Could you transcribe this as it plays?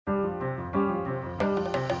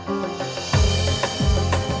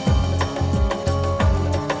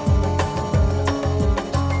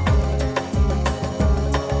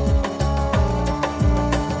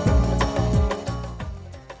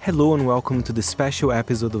Hello and welcome to this special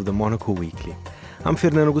episode of the Monaco Weekly. I'm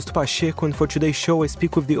Fernando Augusto Pacheco, and for today's show I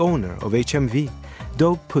speak with the owner of HMV,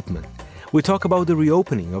 Putman. We talk about the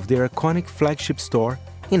reopening of their iconic flagship store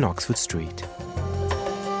in Oxford Street.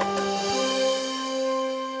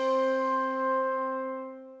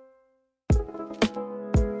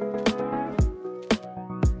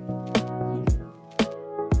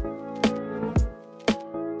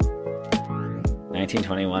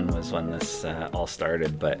 '21 was when this all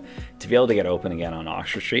started, but to be able to get open again on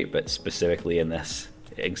Oxford Street, but specifically in this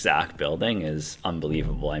exact building, is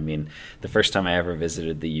unbelievable. I mean, the first time I ever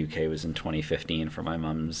visited the UK was in 2015 for my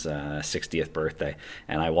mum's 60th birthday,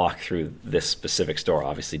 and I walked through this specific store,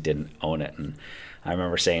 obviously didn't own it, and I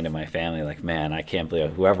remember saying to my family, like, man, I can't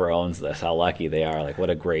believe whoever owns this, how lucky they are, like, what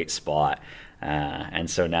a great spot. And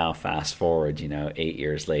so now fast forward, 8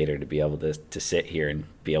 years later, to be able to sit here and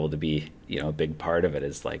be able to be, a big part of it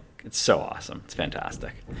is like, it's so awesome. It's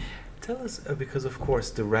fantastic. Tell us, because of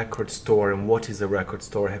course the record store and what is a record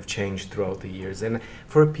store have changed throughout the years. And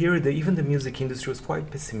for a period, even the music industry was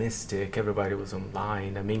quite pessimistic. Everybody was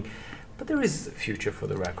online. But there is a future for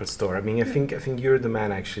the record store. I think you're the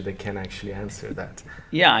man actually that can actually answer that.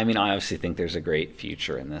 Yeah, I obviously think there's a great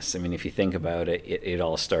future in this. If you think about it, it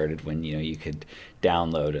all started when, you could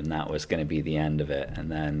download and that was going to be the end of it.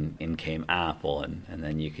 And then in came Apple and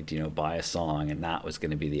then you could, buy a song and that was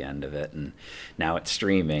going to be the end of it. And now it's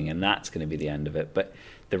streaming and that's going to be the end of it. But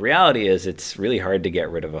the reality is it's really hard to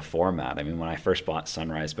get rid of a format. When I first bought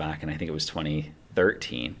Sunrise back, and I think it was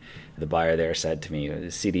 2013, the buyer there said to me,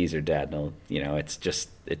 CDs are dead. No, it's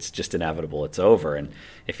just inevitable. It's over. And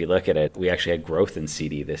if you look at it, we actually had growth in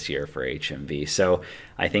CD this year for HMV. So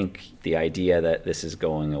I think the idea that this is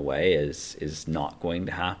going away is not going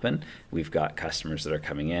to happen. We've got customers that are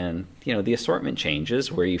coming in. The assortment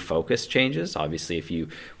changes, where you focus changes. Obviously, if you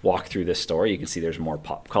walk through this store, you can see there's more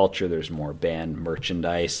pop culture, there's more band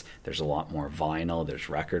merchandise, there's a lot more vinyl, there's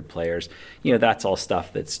record players. That's all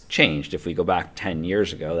stuff that's changed. If we go back 10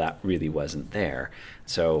 years ago, that really wasn't there.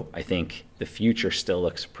 So I think the future still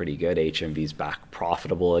looks pretty good. HMV's back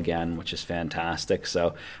profitable again, which is fantastic.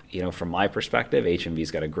 So, from my perspective,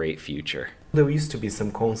 HMV's got a great future. There used to be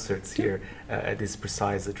some concerts here at this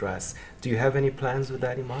precise address. Do you have any plans with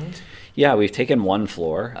that in mind? Yeah, we've taken one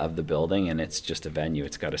floor of the building and it's just a venue.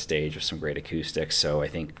 It's got a stage with some great acoustics. So I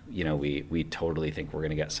think, we totally think we're going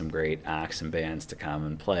to get some great acts and bands to come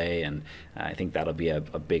and play. And I think that'll be a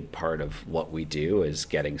big part of what we do, is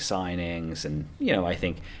getting signings and, I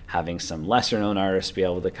think having some lesser known artists be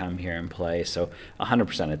able to come here and play. So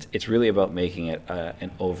 100%, it's really about making it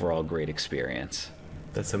an overall great experience.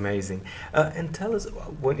 That's amazing. And tell us,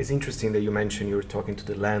 what is interesting that you mentioned you were talking to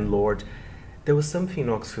the landlord. There was something in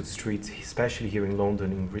Oxford Street, especially here in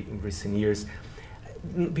London in recent years.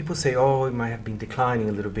 People say, it might have been declining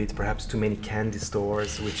a little bit, perhaps too many candy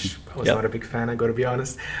stores, which I was not a big fan, I got to be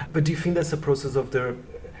honest. But do you think that's a process of the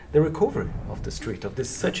recovery of the street, of this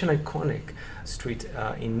such an iconic street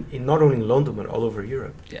in not only in London, but all over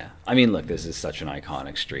Europe? Yeah. Look, this is such an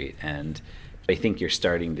iconic street, and I think you're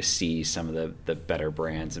starting to see some of the better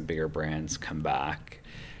brands and bigger brands come back.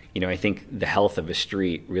 I think the health of a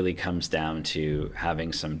street really comes down to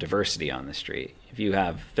having some diversity on the street. If you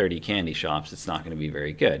have 30 candy shops, it's not going to be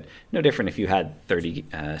very good. No different if you had 30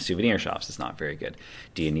 souvenir shops, it's not very good.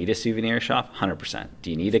 Do you need a souvenir shop? 100%.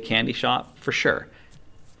 Do you need a candy shop? For sure.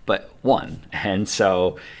 But one. And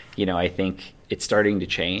so, I think it's starting to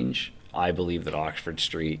change. I believe that Oxford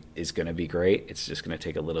Street is going to be great. It's just going to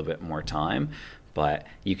take a little bit more time. But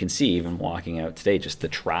you can see, even walking out today, just the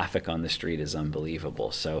traffic on the street is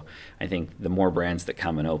unbelievable. So I think the more brands that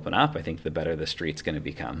come and open up, I think the better the street's going to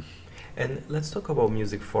become. And let's talk about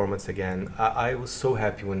music formats again. I was so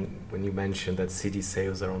happy when you mentioned that CD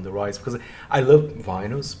sales are on the rise, because I love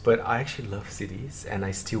vinyls, but I actually love CDs and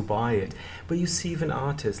I still buy it. But you see even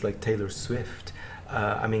artists like Taylor Swift.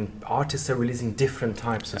 Artists are releasing different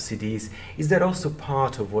types of CDs. Is that also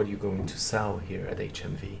part of what you're going to sell here at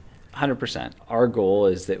HMV? 100%. Our goal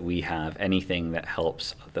is that we have anything that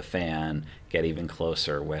helps the fan get even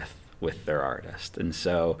closer with their artist. And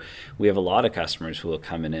so we have a lot of customers who will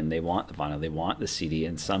come in and they want the vinyl, they want the CD,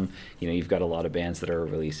 and some, you've got a lot of bands that are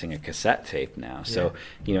releasing a cassette tape now. So,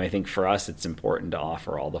 I think for us it's important to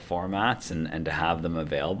offer all the formats and to have them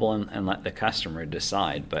available and let the customer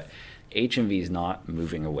decide. But HMV is not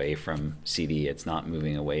moving away from CD, it's not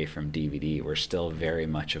moving away from DVD. We're still very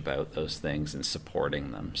much about those things and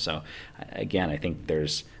supporting them. So again, I think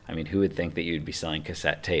who would think that you'd be selling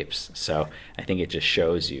cassette tapes? So I think it just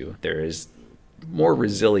shows you there is more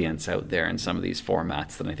resilience out there in some of these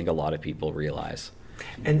formats than I think a lot of people realize.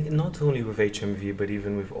 And not only with HMV, but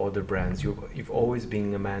even with other brands, you've always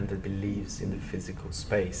been a man that believes in the physical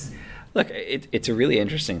space. Look, it's a really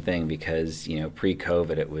interesting thing because,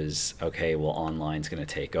 pre-COVID it was, okay, well, online's going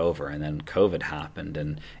to take over. And then COVID happened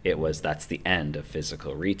and that's the end of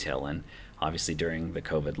physical retail. And obviously during the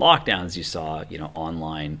COVID lockdowns, you saw,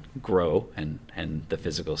 online grow and the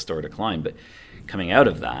physical store decline. But coming out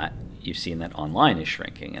of that, you've seen that online is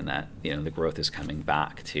shrinking and that, the growth is coming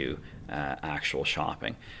back to actual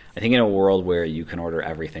shopping. I think in a world where you can order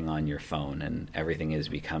everything on your phone and everything is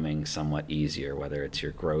becoming somewhat easier, whether it's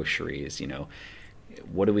your groceries,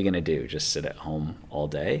 what are we going to do? Just sit at home all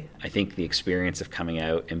day? I think the experience of coming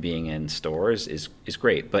out and being in stores is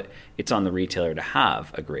great, but it's on the retailer to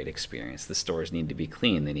have a great experience. The stores need to be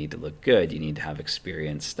clean. They need to look good. You need to have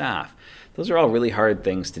experienced staff. Those are all really hard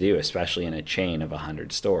things to do, especially in a chain of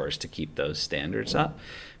 100 stores, to keep those standards up.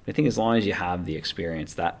 I think as long as you have the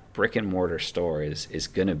experience, that brick and mortar store is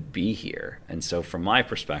going to be here. And so from my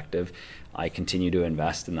perspective, I continue to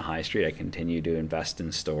invest in the high street. I continue to invest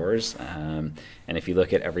in stores. And if you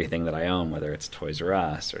look at everything that I own, whether it's Toys R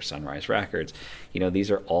Us or Sunrise Records, these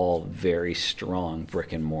are all very strong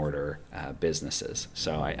brick and mortar businesses.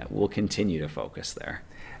 So I will continue to focus there.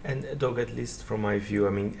 And Doug, at least from my view,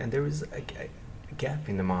 and there is a gap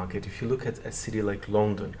in the market. If you look at a city like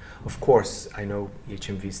London, of course, I know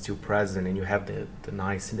HMV is still present and you have the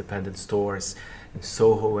nice independent stores in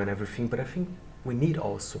Soho and everything, but I think we need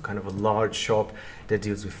also kind of a large shop that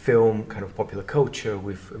deals with film, kind of popular culture,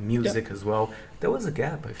 with music as well. There was a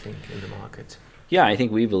gap, I think, in the market. Yeah, I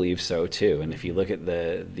think we believe so too. And if you look at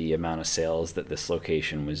the amount of sales that this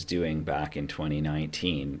location was doing back in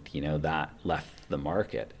 2019, that left the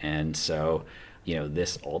market. And so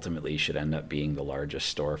this ultimately should end up being the largest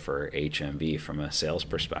store for HMV from a sales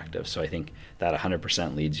perspective. So I think that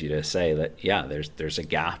 100% leads you to say that, there's a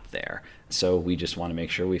gap there. So we just want to make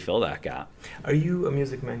sure we fill that gap. Are you a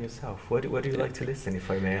music man yourself? What do you like to listen, if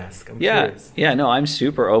I may ask? I'm curious. Yeah, no, I'm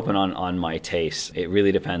super open on my tastes. It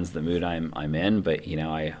really depends the mood I'm in, but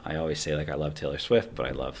I always say, like, I love Taylor Swift, but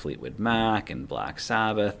I love Fleetwood Mac and Black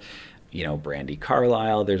Sabbath. Brandy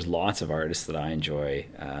Carlisle. There's lots of artists that I enjoy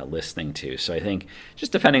listening to. So I think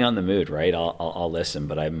just depending on the mood, right? I'll listen,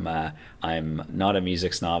 but I'm not a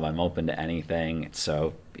music snob. I'm open to anything.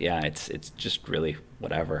 So yeah, it's just really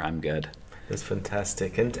whatever. I'm good. That's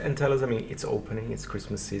fantastic. And tell us, it's opening. It's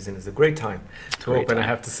Christmas season. It's a great time to open, I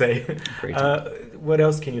have to say. Great time. What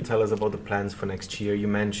else can you tell us about the plans for next year? You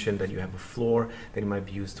mentioned that you have a floor that might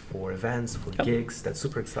be used for events, for gigs. That's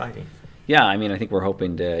super exciting. Yeah, I think we're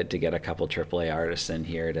hoping to get a couple AAA artists in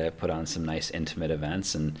here to put on some nice intimate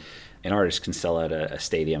events, and an artist can sell out a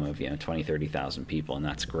stadium of 20, 30,000 people, and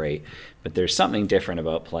that's great. But there's something different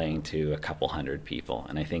about playing to a couple hundred people,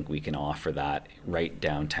 and I think we can offer that right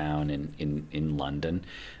downtown in London.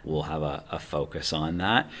 We'll have a focus on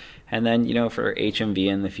that. And then, for HMV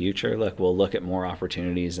in the future, we'll look at more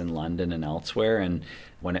opportunities in London and elsewhere, and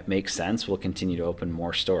when it makes sense, we'll continue to open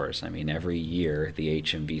more stores. Every year, the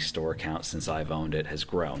HMV store count since I've owned it has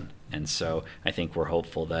grown. And so I think we're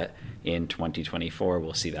hopeful that in 2024,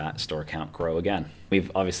 we'll see that store count grow again.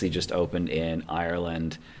 We've obviously just opened in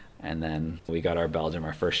Ireland, and then we got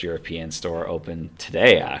our first European store open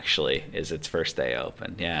today, actually, is its first day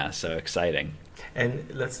open. Yeah, so exciting. And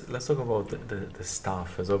let's talk about the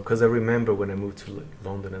staff as well, because I remember when I moved to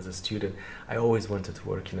London as a student, I always wanted to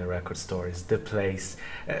work in a record store. It's the place.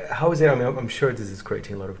 How is it? I'm sure this is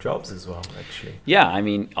creating a lot of jobs as well, actually. Yeah,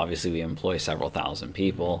 obviously we employ several thousand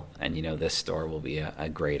people, and this store will be a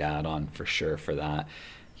great add-on for sure for that.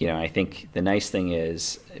 I think the nice thing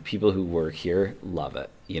is people who work here love it.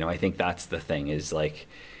 I think that's the thing is, like,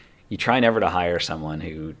 you try never to hire someone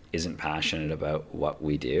who isn't passionate about what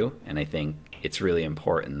we do. And I think it's really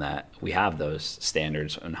important that we have those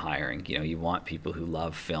standards in hiring. You want people who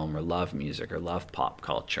love film or love music or love pop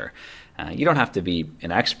culture. You don't have to be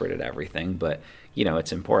an expert at everything, but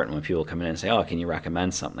it's important when people come in and say, oh, can you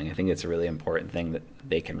recommend something? I think it's a really important thing that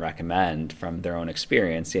they can recommend from their own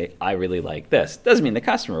experience. Say, I really like this. Doesn't mean the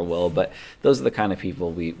customer will, but those are the kind of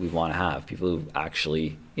people we want to have. People who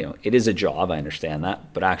actually, it is a job, I understand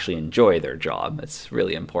that, but actually enjoy their job. It's a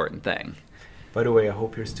really important thing. By the way, I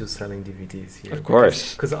hope you're still selling DVDs here. Of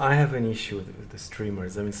course. Because I have an issue with the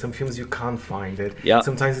streamers. Some films you can't find it. Yep.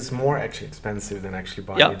 Sometimes it's more actually expensive than actually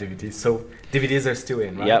buying Yep. a DVD. So DVDs are still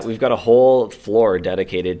in, right? Yeah, we've got a whole floor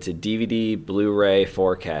dedicated to DVD, Blu-ray,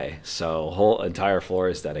 4K. So a whole entire floor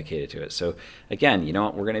is dedicated to it. So again,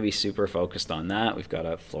 we're going to be super focused on that. We've got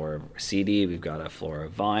a floor of CD, we've got a floor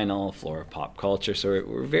of vinyl, a floor of pop culture. So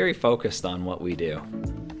we're very focused on what we do.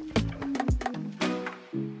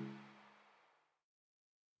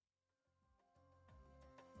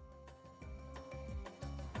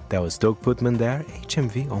 That was Doug Putman there,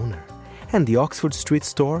 HMV owner. And the Oxford Street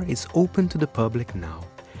store is open to the public now.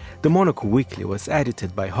 The Monaco Weekly was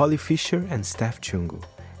edited by Holly Fisher and Steph Chungu.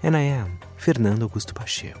 And I am Fernando Augusto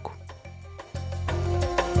Pacheco.